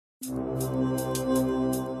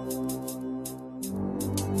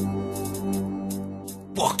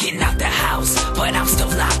house, but I'm still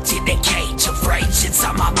locked in a cage of rage.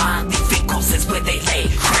 Inside my mind, these vehicles is where they lay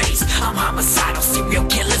craze. I'm homicidal, serial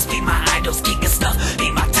killers be my idols. King of stuff,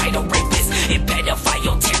 be my title. Rapist and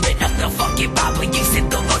pedophile, tearing up the fucking Bible, using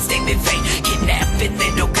the Lord's name in vain. Kidnapping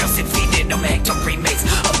little girls and feeding them hector remakes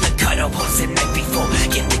of the cut-up holes the night before.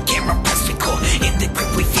 Get the camera, press record, in the grip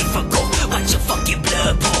we FIFA go. Watch your fucking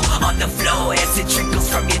blood pour on the floor as it trickles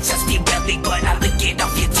from your chesty belly. But I lick it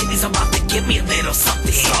off your titties, I'm about to give me a little something.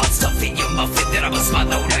 Hard stuff in your muffin that I'ma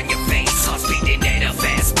swallow down your face. Heart speeding at a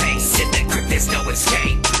fast pace, in the grip there's no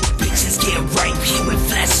escape. Bitches get raped, human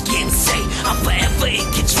flesh get insane. I'm forever in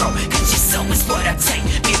control, cause your soul is what I take.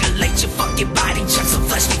 Mutilate your fucking body, chunks of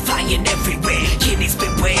flesh be flying everywhere. Kidneys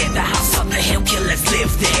beware, the house on the hill, killers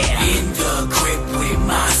live there. In the grip with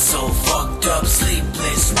my soul fucked up,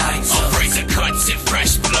 sleepless nights of razor cuts and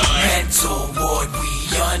fresh blood. Mental ward, we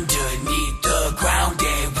underneath the ground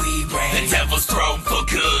and we reign. The devil's throne for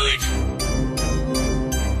good.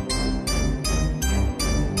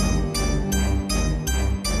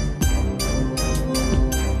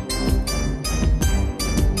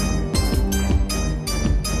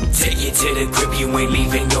 Take it to the grip, you ain't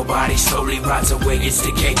leaving. Your body slowly rots away, it's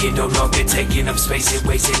decaying. No longer taking up space, it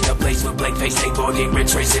wasting the place with blank face. Skateboarding,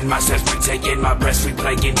 retracing my steps, retaking my breath,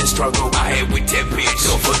 replaying the struggle I had with that bitch.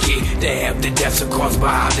 Don't forget, they have the deaths of caused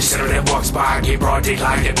by the shadow that walks by. I get broad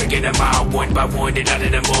daylight, they're picking them out one by one, and out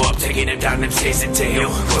of them all, taking them down them stairs into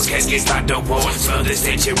hell. Close caskets, not the walls, other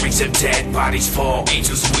centuries of dead bodies fall.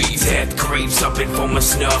 Angels weep, death craves up in form of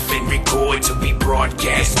snuff and record to be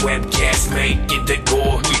broadcast, webcast, making the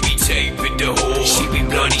gore. We be taping the whore. She be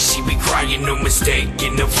bloody, she be crying, no mistake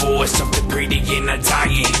in the voice of the breeding and the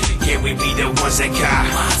dying. Yeah, we be the ones that got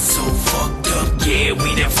my soul fucked up. Yeah,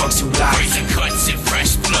 we the fucks who lie. Razor cuts and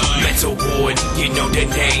fresh blood. Mental ward, you know the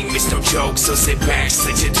name, it's no joke. So sit back,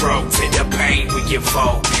 slit your throat to the pain we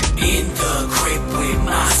evoke. In the crib with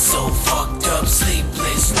my soul fucked up, sleep